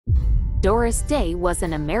Doris Day was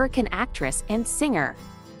an American actress and singer.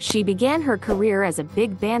 She began her career as a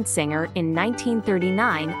big band singer in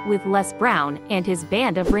 1939 with Les Brown and his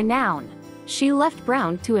Band of Renown. She left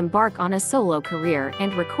Brown to embark on a solo career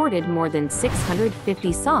and recorded more than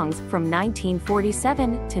 650 songs from 1947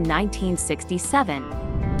 to 1967.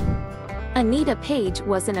 Anita Page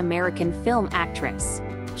was an American film actress.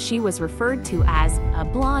 She was referred to as a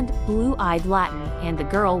blonde, blue-eyed Latin and the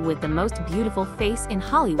girl with the most beautiful face in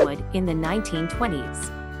Hollywood in the 1920s.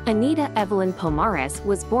 Anita Evelyn Pomares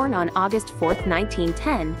was born on August 4,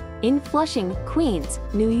 1910, in Flushing, Queens,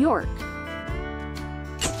 New York.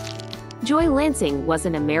 Joy Lansing was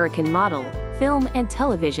an American model, film and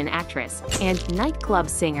television actress, and nightclub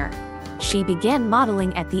singer. She began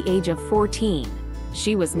modeling at the age of 14.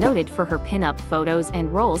 She was noted for her pinup photos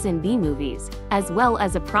and roles in B-movies, as well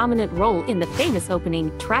as a prominent role in the famous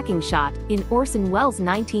opening tracking shot in Orson Welles'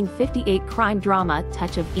 1958 crime drama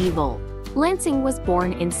Touch of Evil. Lansing was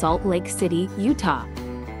born in Salt Lake City, Utah.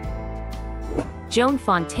 Joan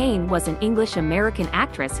Fontaine was an English-American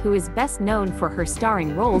actress who is best known for her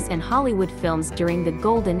starring roles in Hollywood films during the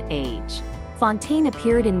Golden Age. Fontaine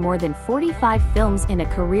appeared in more than 45 films in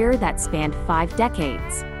a career that spanned 5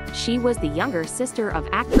 decades. She was the younger sister of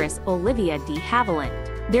actress Olivia de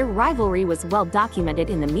Havilland. Their rivalry was well documented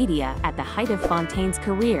in the media at the height of Fontaine's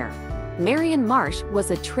career. Marion Marsh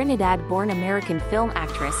was a Trinidad-born American film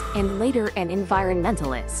actress and later an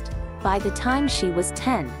environmentalist. By the time she was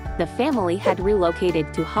 10, the family had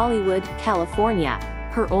relocated to Hollywood, California.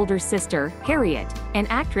 Her older sister, Harriet, an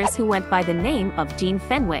actress who went by the name of Jean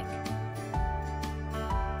Fenwick.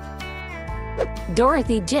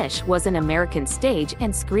 Dorothy Gish was an American stage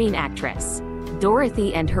and screen actress.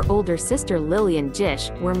 Dorothy and her older sister Lillian Gish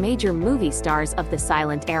were major movie stars of the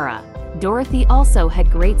silent era. Dorothy also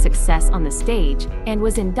had great success on the stage and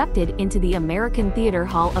was inducted into the American Theater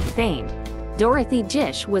Hall of Fame. Dorothy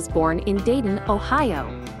Gish was born in Dayton,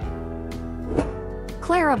 Ohio.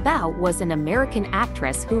 Clara Bow was an American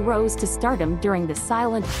actress who rose to stardom during the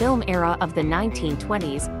silent film era of the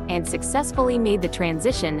 1920s and successfully made the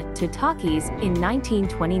transition to talkies in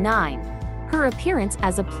 1929. Her appearance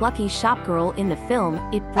as a plucky shopgirl in the film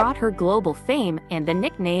It brought her global fame and the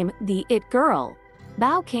nickname the It Girl.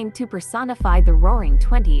 Bow came to personify the Roaring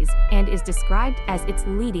Twenties and is described as its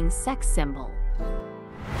leading sex symbol.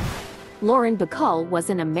 Lauren Bacall was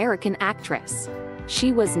an American actress.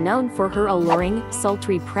 She was known for her alluring,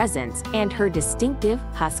 sultry presence and her distinctive,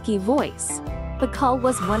 husky voice. Bacall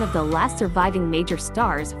was one of the last surviving major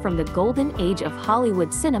stars from the golden age of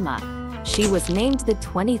Hollywood cinema. She was named the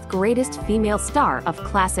 20th greatest female star of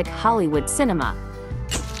classic Hollywood cinema.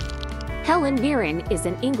 Helen Mirren is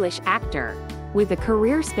an English actor. With a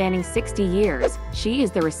career spanning 60 years, she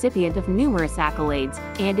is the recipient of numerous accolades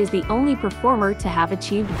and is the only performer to have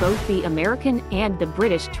achieved both the American and the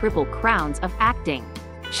British Triple Crowns of acting.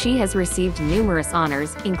 She has received numerous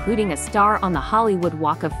honors, including a star on the Hollywood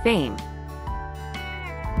Walk of Fame.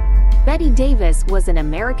 Bette Davis was an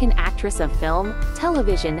American actress of film,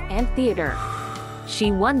 television, and theater. She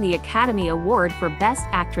won the Academy Award for Best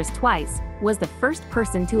Actress twice, was the first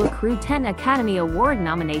person to accrue 10 Academy Award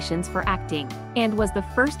nominations for acting, and was the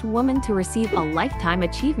first woman to receive a Lifetime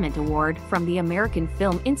Achievement Award from the American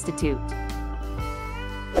Film Institute.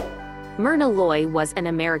 Myrna Loy was an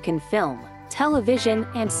American film, television,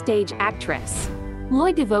 and stage actress.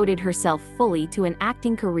 Loy devoted herself fully to an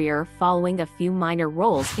acting career following a few minor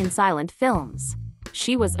roles in silent films.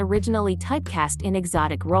 She was originally typecast in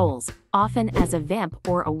exotic roles, often as a vamp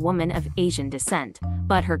or a woman of Asian descent,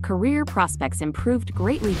 but her career prospects improved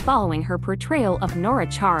greatly following her portrayal of Nora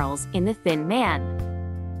Charles in The Thin Man.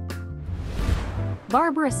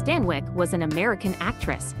 Barbara Stanwyck was an American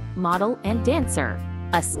actress, model, and dancer,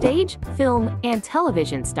 a stage, film, and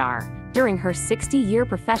television star. During her 60-year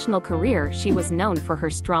professional career, she was known for her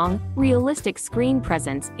strong, realistic screen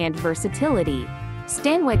presence and versatility.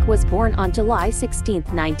 Stanwyck was born on July 16,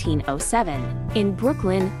 1907, in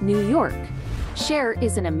Brooklyn, New York. Cher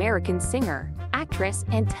is an American singer, actress,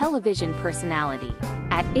 and television personality.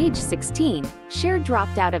 At age 16, Cher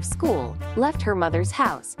dropped out of school, left her mother's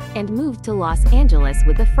house, and moved to Los Angeles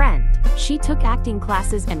with a friend. She took acting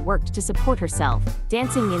classes and worked to support herself,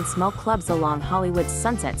 dancing in small clubs along Hollywood's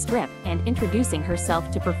Sunset Strip and introducing herself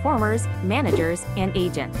to performers, managers, and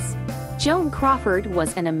agents. Joan Crawford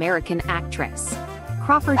was an American actress.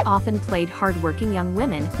 Crawford often played hardworking young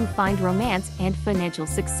women who find romance and financial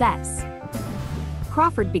success.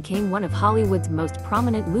 Crawford became one of Hollywood's most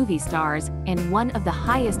prominent movie stars and one of the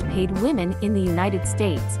highest-paid women in the United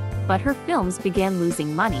States, but her films began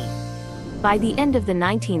losing money. By the end of the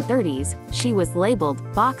 1930s, she was labeled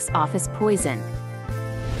box office poison.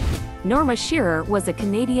 Norma Shearer was a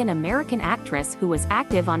Canadian-American actress who was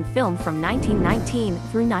active on film from 1919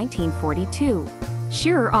 through 1942.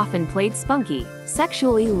 Shearer often played spunky,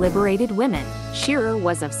 sexually liberated women. Shearer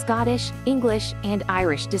was of Scottish, English, and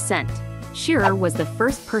Irish descent. Shearer was the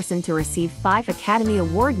first person to receive 5 Academy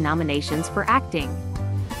Award nominations for acting.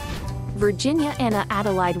 Virginia Anna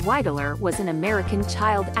Adelaide Weidler was an American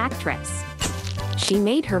child actress. She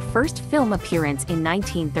made her first film appearance in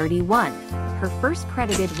 1931. Her first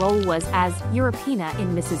credited role was as Europeana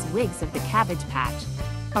in Mrs. Wiggs of the Cabbage Patch,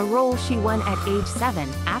 a role she won at age 7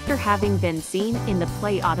 after having been seen in the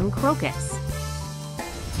play Autumn Crocus.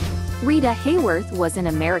 Rita Hayworth was an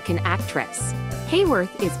American actress.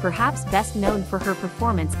 Hayworth is perhaps best known for her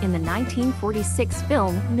performance in the 1946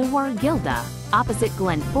 film Noir Gilda, opposite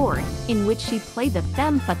Glenn Ford, in which she played the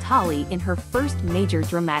femme fatale in her first major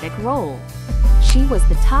dramatic role. She was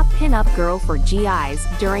the top pin-up girl for GIs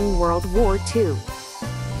during World War II.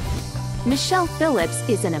 Michelle Phillips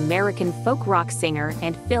is an American folk rock singer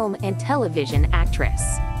and film and television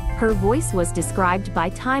actress. Her voice was described by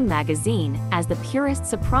Time magazine as the purest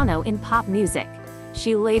soprano in pop music.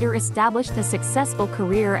 She later established a successful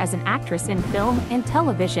career as an actress in film and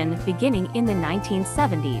television beginning in the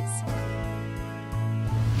 1970s.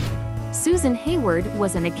 Susan Hayward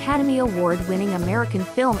was an Academy Award-winning American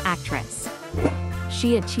film actress.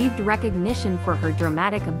 She achieved recognition for her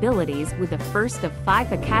dramatic abilities with the first of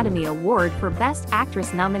 5 Academy Award for Best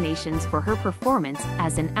Actress nominations for her performance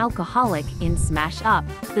as an alcoholic in Smash Up,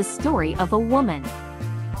 The Story of a Woman.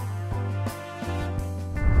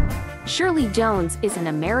 Shirley Jones is an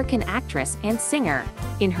American actress and singer.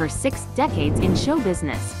 In her 6 decades in show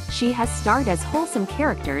business, she has starred as wholesome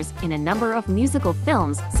characters in a number of musical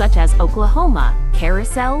films such as Oklahoma,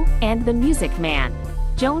 Carousel, and The Music Man.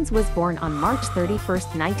 Jones was born on March 31,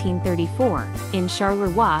 1934, in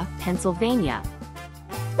Charleroi, Pennsylvania.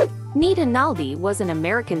 Nita Naldi was an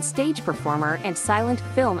American stage performer and silent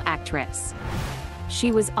film actress.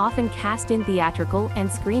 She was often cast in theatrical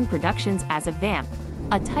and screen productions as a vamp,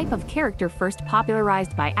 a type of character first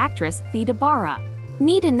popularized by actress Theda Bara.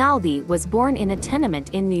 Nita Naldi was born in a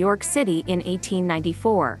tenement in New York City in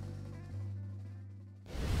 1894.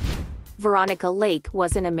 Veronica Lake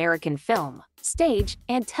was an American film, stage,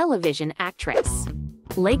 and television actress.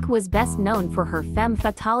 Lake was best known for her femme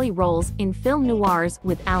fatale roles in film noirs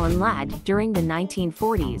with Alan Ladd during the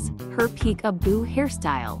 1940s, her peek-a-boo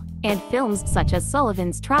hairstyle, and films such as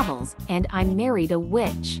Sullivan's Travels and I Married a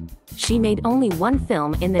Witch. She made only one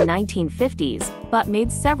film in the 1950s, but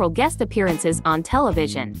made several guest appearances on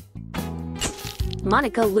television.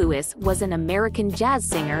 Monica Lewis was an American jazz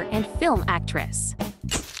singer and film actress.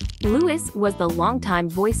 Lewis was the longtime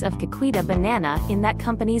voice of Chiquita Banana in that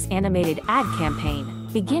company's animated ad campaign,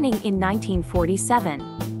 beginning in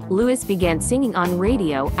 1947. Lewis began singing on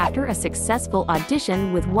radio after a successful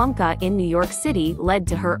audition with Wonka in New York City led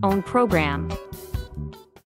to her own program.